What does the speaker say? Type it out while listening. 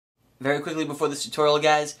Very quickly before this tutorial,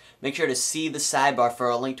 guys, make sure to see the sidebar for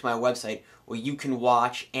a link to my website where you can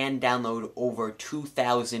watch and download over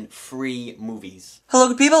 2,000 free movies. Hello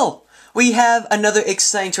good people! We have another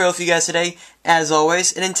exciting tutorial for you guys today, as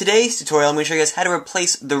always, and in today's tutorial I'm going to show you guys how to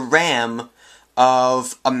replace the RAM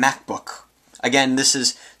of a MacBook. Again, this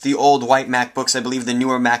is the old white MacBooks. I believe the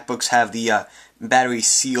newer MacBooks have the battery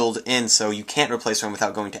sealed in, so you can't replace RAM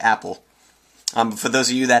without going to Apple. But for those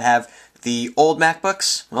of you that have the old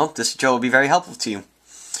MacBooks, well, this tutorial will be very helpful to you.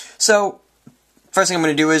 So, first thing I'm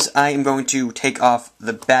going to do is I am going to take off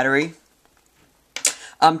the battery.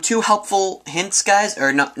 Two helpful hints, guys,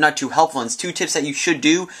 or not too helpful hints, two tips that you should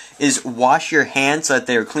do is wash your hands so that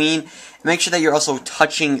they're clean. Make sure that you're also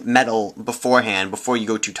touching metal beforehand, before you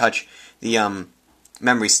go to touch the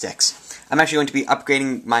memory sticks. I'm actually going to be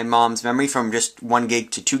upgrading my mom's memory from just 1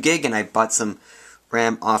 gig to 2 gig, and I bought some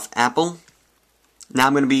RAM off Apple. Now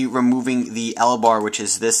I'm going to be removing the L bar, which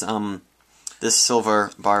is this this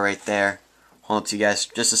silver bar right there. Hold up to you guys.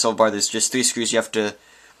 Just a silver bar. There's just 3 screws you have to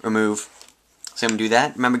remove. So I'm going to do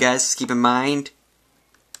that. Remember, guys, keep in mind,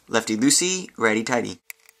 lefty loosey, righty tighty.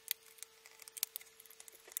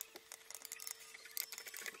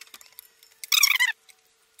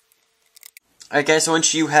 Alright guys, so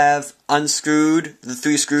once you have unscrewed the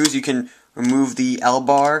 3 screws, you can remove the L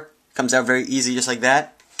bar. Comes out very easy, just like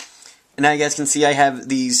that. And now you guys can see I have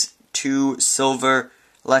these 2 silver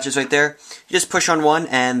latches right there. You just push on one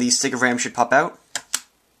and the stick of RAM should pop out.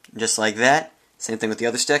 Just like that. Same thing with the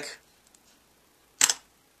other stick.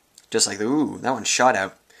 Just like the, ooh, that one shot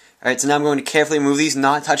out. Alright, so now I'm going to carefully remove these,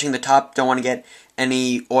 not touching the top. Don't want to get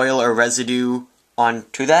any oil or residue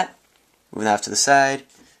onto that. Moving that off to the side.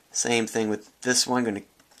 Same thing with this one. Going to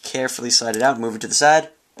carefully slide it out, move it to the side.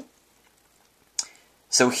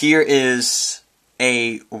 So here is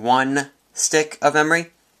a 1 stick of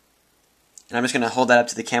memory. And I'm just going to hold that up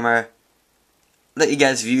to the camera, let you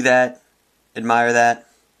guys view that, admire that,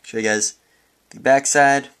 show you guys the back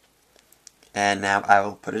side, and now I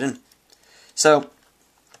will put it in. So,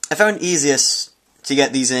 I found easiest to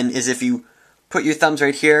get these in is if you put your thumbs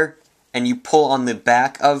right here, and you pull on the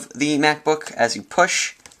back of the MacBook as you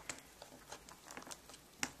push.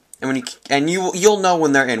 And you'll know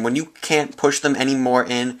when they're in. When you can't push them anymore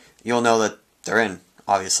in, you'll know that they're in,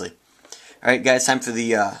 obviously. Alright guys, time for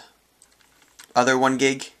the other 1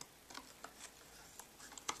 gig.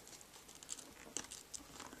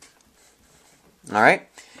 Alright,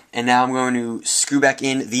 and now I'm going to screw back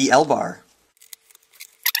in the L bar.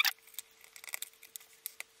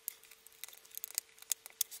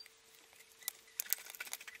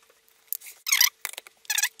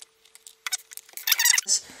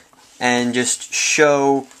 And just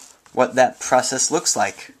show what that process looks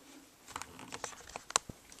like.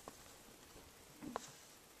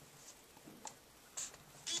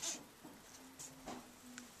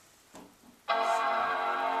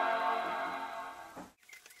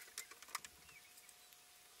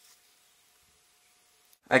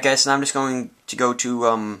 Alright guys, so now I'm just going to go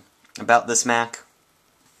to About This Mac.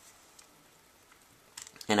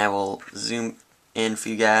 And I will zoom in for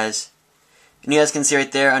you guys. And you guys can see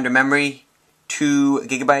right there under memory, 2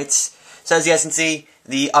 gigabytes. So as you guys can see,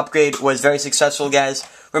 the upgrade was very successful, guys.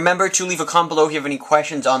 Remember to leave a comment below if you have any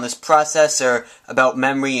questions on this process or about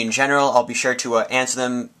memory in general. I'll be sure to answer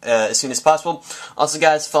them as soon as possible. Also,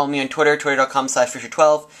 guys, follow me on Twitter,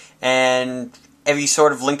 twitter.com/Fisher12, and every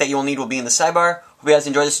sort of link that you will need will be in the sidebar. Hope you guys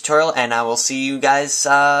enjoyed this tutorial, and I will see you guys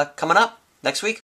coming up next week.